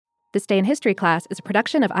This Day in History class is a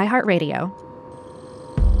production of iHeartRadio.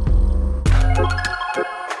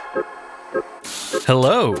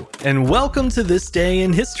 Hello, and welcome to This Day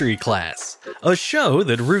in History class, a show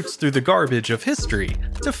that roots through the garbage of history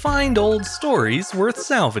to find old stories worth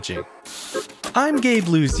salvaging. I'm Gabe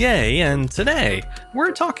Luzier, and today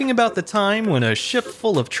we're talking about the time when a ship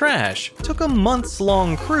full of trash took a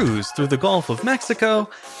months-long cruise through the Gulf of Mexico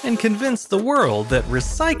and convinced the world that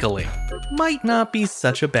recycling might not be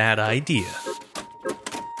such a bad idea.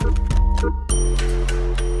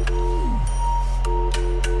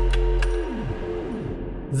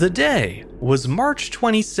 The day was March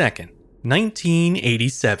 22nd,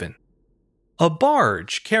 1987. A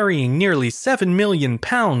barge carrying nearly 7 million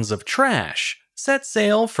pounds of trash set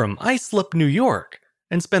sail from Islip, New York,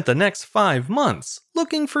 and spent the next 5 months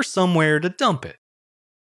looking for somewhere to dump it.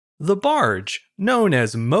 The barge, known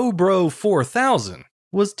as Mobro 4000,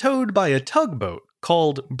 was towed by a tugboat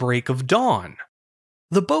called Break of Dawn.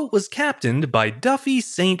 The boat was captained by Duffy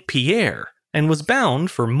St. Pierre and was bound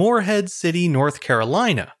for Morehead City, North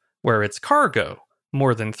Carolina, where its cargo,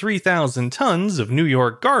 more than 3,000 tons of New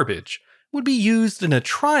York garbage, would be used in a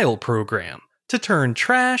trial program to turn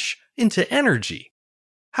trash into energy.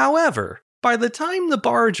 However, by the time the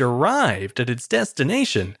barge arrived at its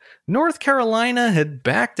destination, North Carolina had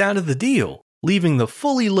backed out of the deal, leaving the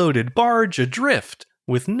fully loaded barge adrift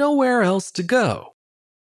with nowhere else to go.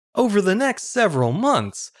 Over the next several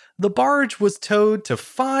months, the barge was towed to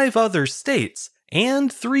 5 other states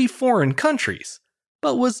and 3 foreign countries,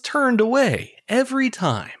 but was turned away every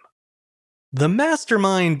time. The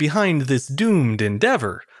mastermind behind this doomed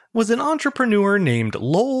endeavor was an entrepreneur named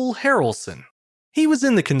Lowell Harrelson. He was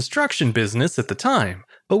in the construction business at the time,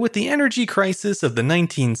 but with the energy crisis of the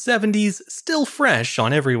 1970s still fresh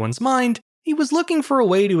on everyone's mind, he was looking for a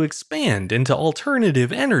way to expand into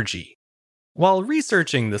alternative energy. While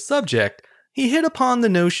researching the subject, he hit upon the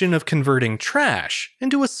notion of converting trash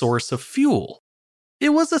into a source of fuel. It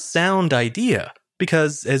was a sound idea,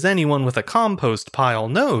 because as anyone with a compost pile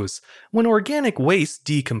knows, when organic waste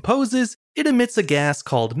decomposes, it emits a gas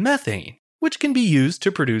called methane, which can be used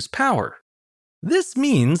to produce power. This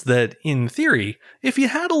means that, in theory, if you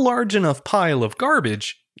had a large enough pile of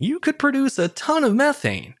garbage, you could produce a ton of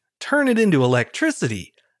methane, turn it into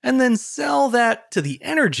electricity, and then sell that to the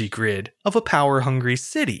energy grid of a power-hungry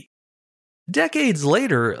city. Decades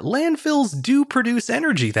later, landfills do produce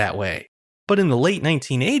energy that way, but in the late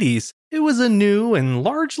 1980s, it was a new and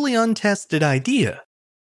largely untested idea.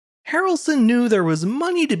 Harrelson knew there was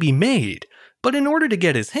money to be made, but in order to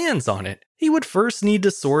get his hands on it, he would first need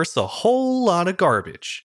to source a whole lot of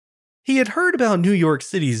garbage. He had heard about New York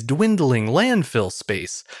City's dwindling landfill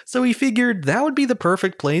space, so he figured that would be the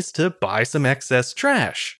perfect place to buy some excess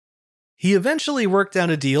trash. He eventually worked out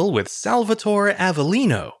a deal with Salvatore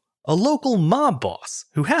Avellino, a local mob boss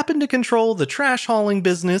who happened to control the trash hauling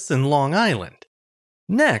business in Long Island.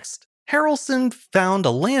 Next, Harrelson found a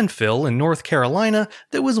landfill in North Carolina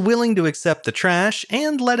that was willing to accept the trash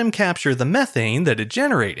and let him capture the methane that it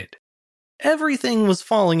generated. Everything was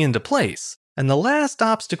falling into place, and the last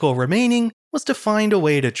obstacle remaining was to find a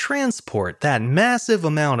way to transport that massive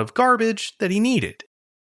amount of garbage that he needed.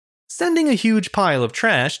 Sending a huge pile of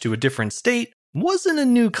trash to a different state wasn't a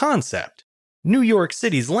new concept. New York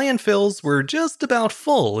City's landfills were just about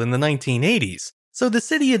full in the 1980s, so the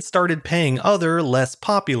city had started paying other, less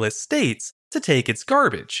populous states to take its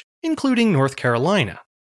garbage, including North Carolina.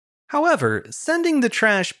 However, sending the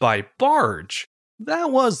trash by barge,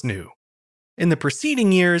 that was new. In the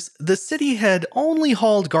preceding years, the city had only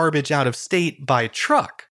hauled garbage out of state by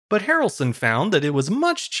truck, but Harrelson found that it was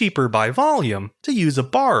much cheaper by volume to use a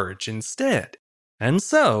barge instead. And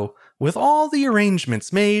so, with all the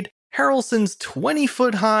arrangements made, Harrelson's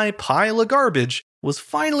 20-foot-high pile of garbage was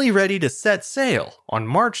finally ready to set sail on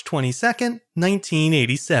March 22,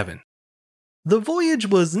 1987. The voyage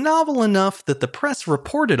was novel enough that the press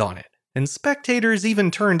reported on it, and spectators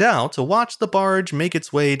even turned out to watch the barge make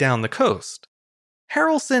its way down the coast.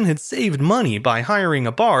 Harrelson had saved money by hiring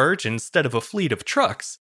a barge instead of a fleet of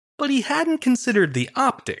trucks, but he hadn't considered the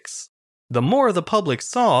optics. The more the public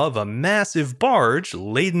saw of a massive barge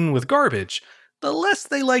laden with garbage, the less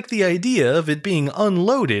they liked the idea of it being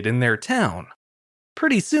unloaded in their town.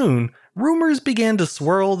 Pretty soon, rumors began to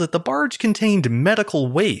swirl that the barge contained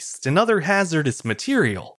medical waste and other hazardous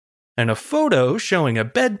material, and a photo showing a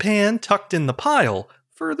bedpan tucked in the pile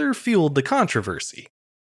further fueled the controversy.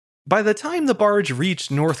 By the time the barge reached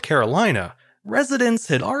North Carolina, residents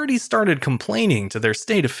had already started complaining to their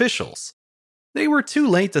state officials. They were too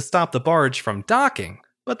late to stop the barge from docking,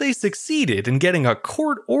 but they succeeded in getting a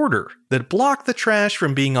court order that blocked the trash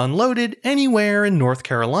from being unloaded anywhere in North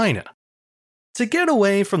Carolina. To get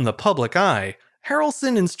away from the public eye,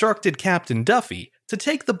 Harrelson instructed Captain Duffy to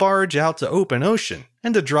take the barge out to open ocean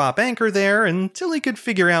and to drop anchor there until he could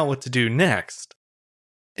figure out what to do next.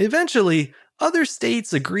 Eventually, other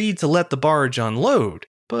states agreed to let the barge unload,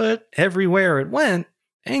 but everywhere it went,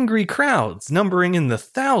 angry crowds numbering in the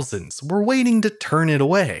thousands were waiting to turn it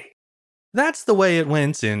away. That's the way it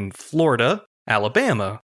went in Florida,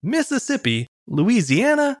 Alabama, Mississippi,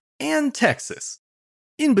 Louisiana, and Texas.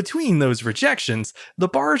 In between those rejections, the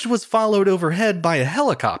barge was followed overhead by a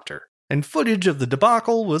helicopter, and footage of the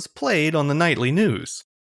debacle was played on the nightly news.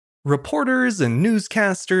 Reporters and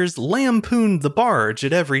newscasters lampooned the barge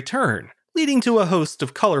at every turn, leading to a host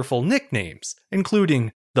of colorful nicknames,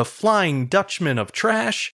 including the Flying Dutchman of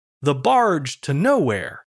Trash, the Barge to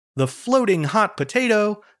Nowhere, the Floating Hot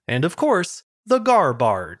Potato, and of course, the Gar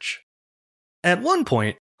Barge. At one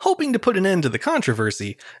point, hoping to put an end to the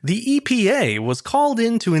controversy, the EPA was called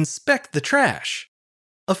in to inspect the trash.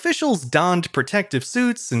 Officials donned protective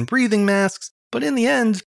suits and breathing masks, but in the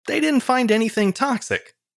end, they didn't find anything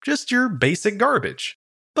toxic, just your basic garbage.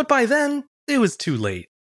 But by then, it was too late.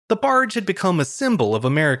 The barge had become a symbol of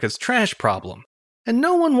America's trash problem, and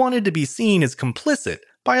no one wanted to be seen as complicit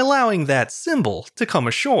by allowing that symbol to come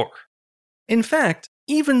ashore. In fact,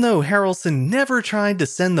 even though Harrelson never tried to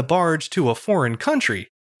send the barge to a foreign country,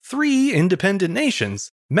 3 independent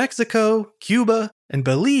nations, Mexico, Cuba, and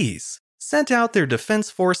Belize, sent out their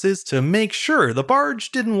defense forces to make sure the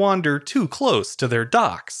barge didn't wander too close to their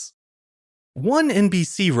docks. One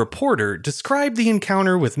NBC reporter described the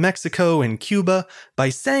encounter with Mexico and Cuba by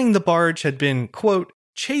saying the barge had been, quote,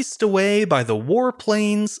 chased away by the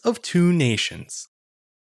warplanes of 2 nations.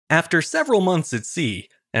 After several months at sea,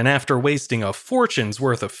 and after wasting a fortune's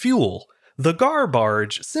worth of fuel, the Gar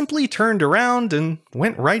barge simply turned around and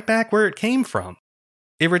went right back where it came from.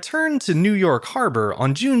 It returned to New York Harbor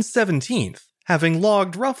on June 17th, having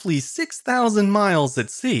logged roughly 6,000 miles at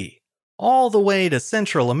sea, all the way to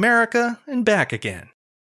Central America and back again.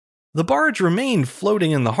 The barge remained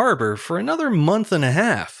floating in the harbor for another month and a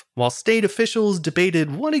half, while state officials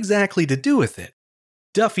debated what exactly to do with it.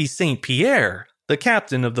 Duffy St. Pierre, the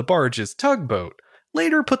captain of the barge's tugboat,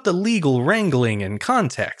 later put the legal wrangling in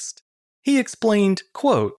context. He explained,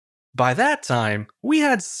 quote, by that time, we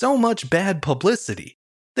had so much bad publicity.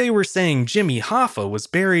 They were saying Jimmy Hoffa was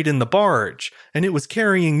buried in the barge, and it was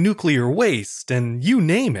carrying nuclear waste, and you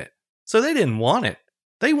name it. So they didn't want it.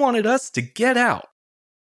 They wanted us to get out.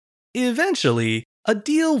 Eventually, a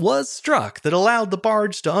deal was struck that allowed the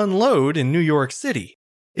barge to unload in New York City.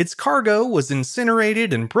 Its cargo was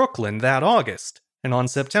incinerated in Brooklyn that August, and on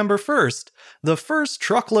September 1st, the first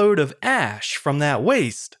truckload of ash from that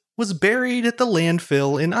waste was buried at the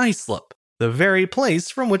landfill in Islip, the very place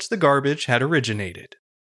from which the garbage had originated.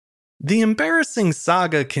 The embarrassing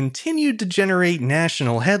saga continued to generate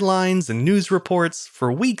national headlines and news reports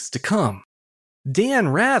for weeks to come. Dan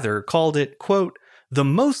Rather called it, quote, the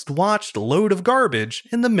most watched load of garbage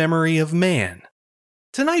in the memory of man.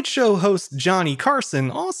 Tonight Show host Johnny Carson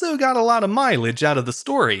also got a lot of mileage out of the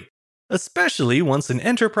story, especially once an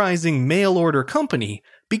enterprising mail-order company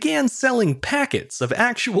began selling packets of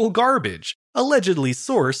actual garbage, allegedly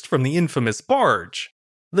sourced from the infamous barge.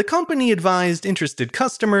 The company advised interested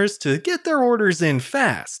customers to get their orders in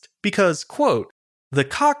fast because, quote, the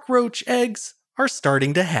cockroach eggs are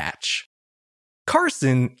starting to hatch.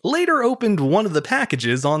 Carson later opened one of the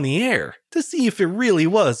packages on the air to see if it really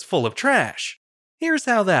was full of trash. Here's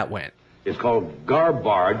how that went. It's called Gar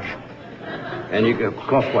Barge, and it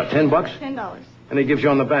costs what, $10? $10. And it gives you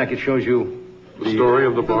on the back, it shows you the story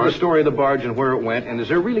of the barge? The story of the barge and where it went. And is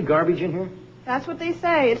there really garbage in here? That's what they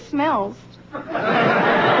say. It smells.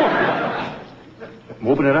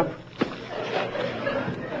 Open it up.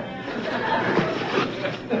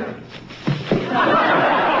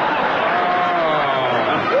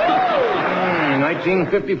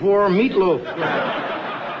 1954 meatloaf.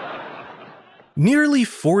 Nearly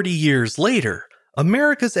 40 years later,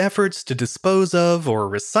 America's efforts to dispose of or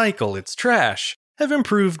recycle its trash have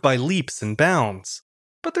improved by leaps and bounds,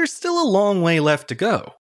 but there's still a long way left to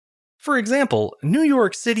go. For example, New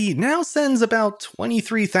York City now sends about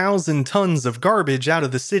 23,000 tons of garbage out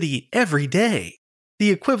of the city every day,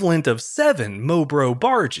 the equivalent of 7 Mobro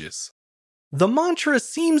barges. The mantra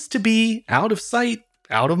seems to be out of sight,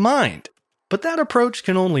 out of mind, but that approach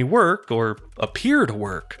can only work, or appear to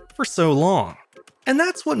work, for so long. And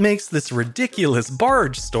that's what makes this ridiculous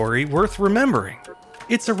barge story worth remembering.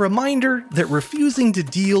 It's a reminder that refusing to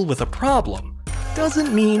deal with a problem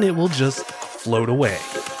doesn't mean it will just float away.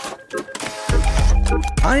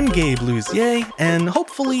 I'm Gabe Luzier, and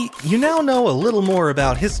hopefully you now know a little more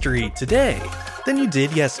about history today than you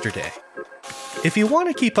did yesterday. If you want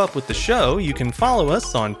to keep up with the show, you can follow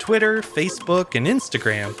us on Twitter, Facebook, and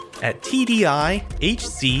Instagram at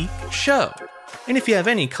TDIHC Show. And if you have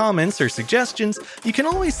any comments or suggestions, you can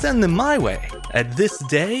always send them my way at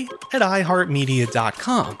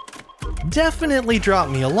thisday@iheartmedia.com. Definitely drop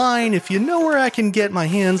me a line if you know where I can get my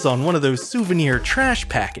hands on one of those souvenir trash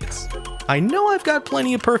packets. I know I've got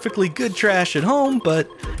plenty of perfectly good trash at home, but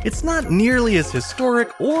it's not nearly as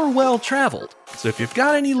historic or well-traveled. So if you've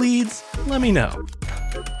got any leads, let me know.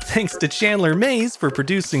 Thanks to Chandler Mays for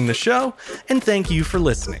producing the show, and thank you for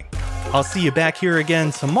listening. I'll see you back here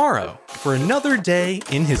again tomorrow for another day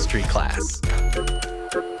in history class.